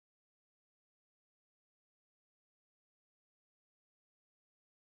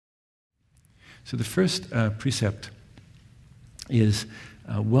So the first precept is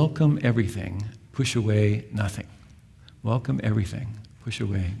welcome everything, push away nothing. Welcome everything, push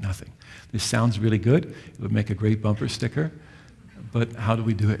away nothing. This sounds really good. It would make a great bumper sticker, but how do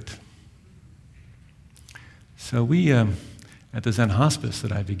we do it? So we, at the Zen hospice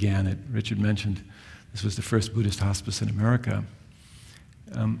that I began, Richard mentioned, this was the first Buddhist hospice in America.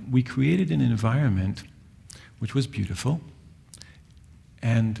 We created an environment which was beautiful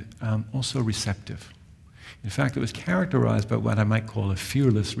and also receptive. In fact, it was characterized by what I might call a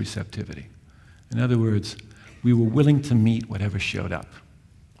fearless receptivity. In other words, we were willing to meet whatever showed up.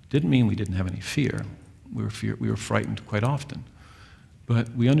 Didn't mean we didn't have any fear. We were frightened quite often.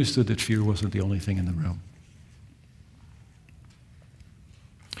 But we understood that fear wasn't the only thing in the room.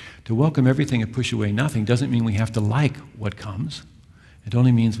 To welcome everything and push away nothing doesn't mean we have to like what comes. It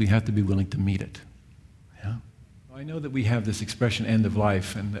only means we have to be willing to meet it. Yeah? I know that we have this expression, end of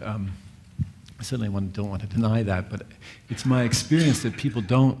life, and I certainly don't want to deny that, but it's my experience that people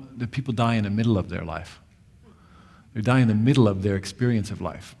die in the middle of their life. They die in the middle of their experience of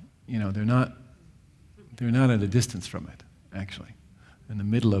life. You know, they're not at a distance from it, actually. In the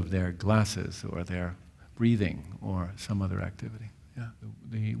middle of their glasses or their breathing or some other activity. Yeah.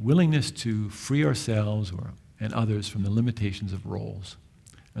 The willingness to free ourselves and others from the limitations of roles.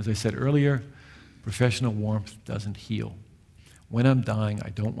 As I said earlier, professional warmth doesn't heal. When I'm dying, I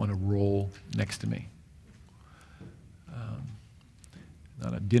don't want a role next to me.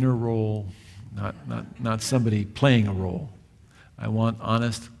 Not a dinner role, not somebody playing a role. I want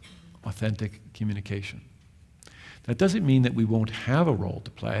honest, authentic communication. That doesn't mean that we won't have a role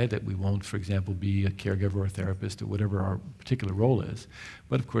to play, that we won't, for example, be a caregiver or a therapist or whatever our particular role is.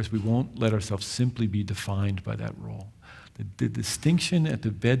 But of course, we won't let ourselves simply be defined by that role. The distinction at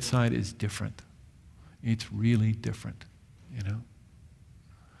the bedside is different. It's really different, you know.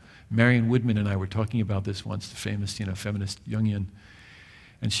 Marion Woodman and I were talking about this once, the famous, feminist Jungian,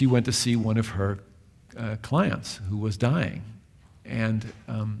 and she went to see one of her clients who was dying, and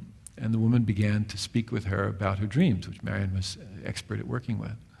the woman began to speak with her about her dreams, which Marion was expert at working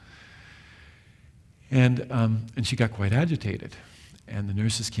with. And she got quite agitated. And the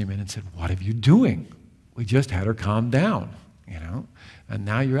nurses came in and said, "What are you doing? We just had her calm down, and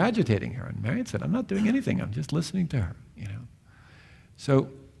now you're agitating her." And Marion said, "I'm not doing anything. I'm just listening to her, So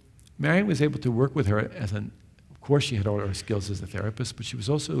Marion was able to work with her of course she had all her skills as a therapist, but she was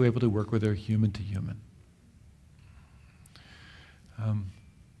also able to work with her human to human.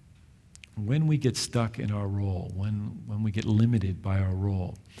 When we get stuck in our role, when we get limited by our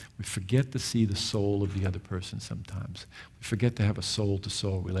role, we forget to see the soul of the other person sometimes. We forget to have a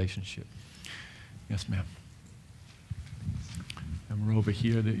soul-to-soul relationship. Yes, ma'am. And we're over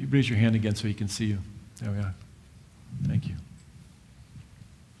here. Raise your hand again so he can see you. There we are. Thank you.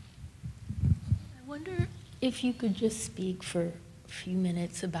 I wonder if you could just speak for a few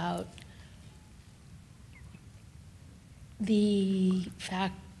minutes about the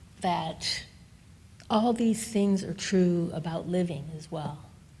fact that all these things are true about living as well.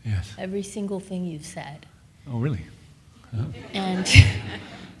 Yes. Every single thing you've said. Oh, really? Huh? And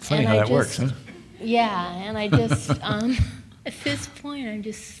funny how that works, huh? Yeah, and I just, at this point, I'm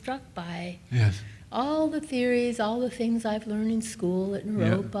just struck by all the theories, all the things I've learned in school at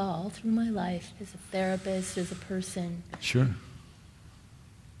Naropa, all through my life as a therapist, as a person. Sure.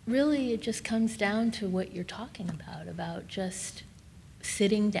 Really, it just comes down to what you're talking about just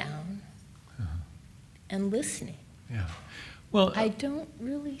sitting down and listening. Yeah. Well, I don't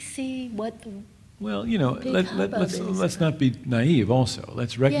really see what the well, let's not be naive also.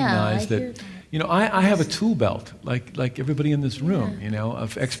 Let's recognize that, I have a tool belt, like everybody in this room,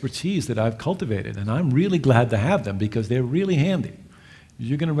 of expertise that I've cultivated, and I'm really glad to have them because they're really handy.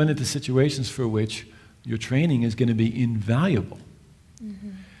 You're going to run into situations for which your training is going to be invaluable. Mm-hmm.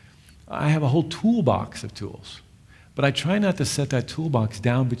 I have a whole toolbox of tools. But I try not to set that toolbox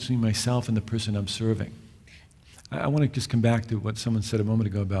down between myself and the person I'm serving. I want to just come back to what someone said a moment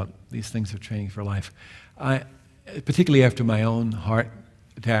ago about these things of training for life. Particularly after my own heart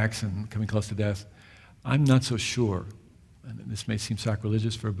attacks and coming close to death, I'm not so sure, and this may seem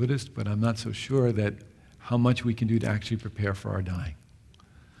sacrilegious for a Buddhist, but I'm not so sure that how much we can do to actually prepare for our dying.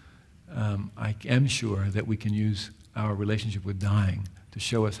 I am sure that we can use our relationship with dying to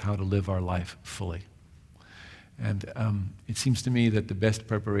show us how to live our life fully. And it seems to me that the best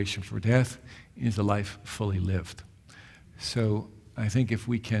preparation for death is a life fully lived. So I think if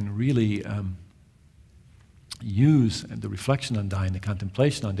we can really use the reflection on dying, the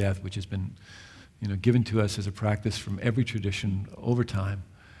contemplation on death, which has been given to us as a practice from every tradition over time,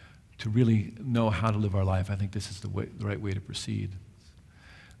 to really know how to live our life, I think this is the right way to proceed.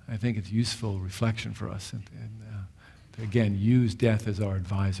 I think it's useful reflection for us, and to again use death as our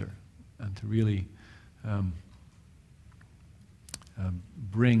advisor, and to really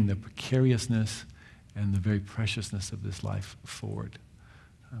bring the precariousness and the very preciousness of this life forward.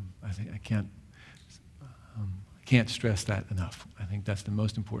 I think I can't stress that enough. I think that's the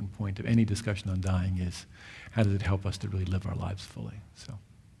most important point of any discussion on dying is how does it help us to really live our lives fully. So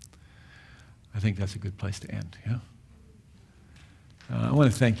I think that's a good place to end. Yeah. I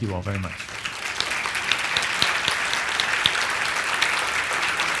want to thank you all very much.